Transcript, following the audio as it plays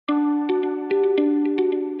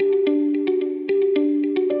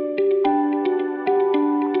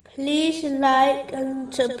like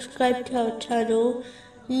and subscribe to our channel.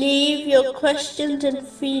 Leave your questions and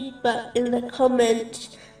feedback in the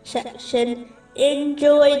comments section.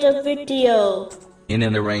 Enjoy the video. In a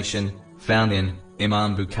narration found in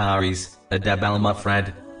Imam Bukhari's Adab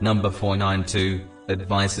al-Mufrad, number 492,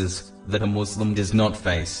 advises that a Muslim does not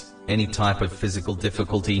face any type of physical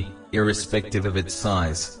difficulty, irrespective of its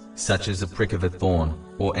size, such as a prick of a thorn,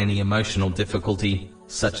 or any emotional difficulty,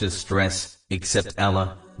 such as stress, except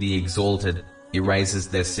Allah, the Exalted, erases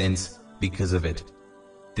their sins because of it.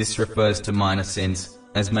 This refers to minor sins,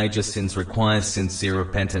 as major sins requires sincere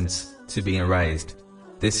repentance to be erased.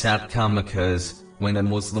 This outcome occurs when a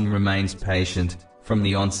Muslim remains patient from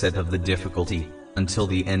the onset of the difficulty until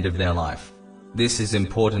the end of their life. This is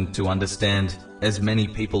important to understand, as many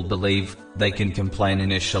people believe they can complain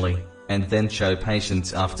initially and then show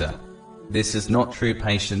patience after. This is not true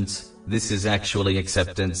patience, this is actually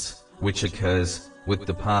acceptance, which occurs with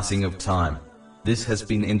the passing of time. This has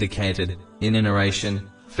been indicated in a narration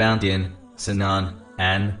found in Sunan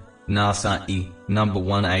an-Nasa'i, number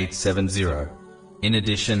 1870. In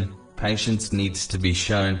addition, patience needs to be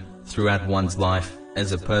shown throughout one's life,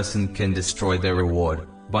 as a person can destroy their reward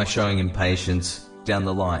by showing impatience down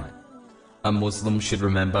the line. A Muslim should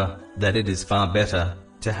remember that it is far better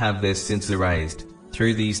to have their sins erased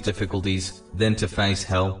through these difficulties than to face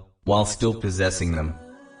hell while still possessing them.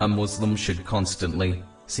 A Muslim should constantly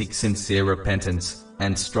seek sincere repentance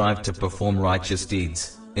and strive to perform righteous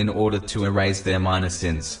deeds in order to erase their minor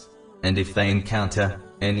sins. And if they encounter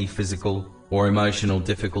any physical or emotional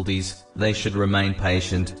difficulties, they should remain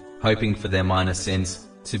patient, hoping for their minor sins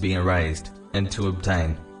to be erased and to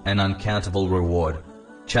obtain an uncountable reward.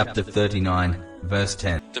 Chapter 39, verse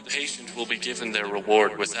 10. The patient will be given their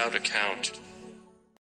reward without account.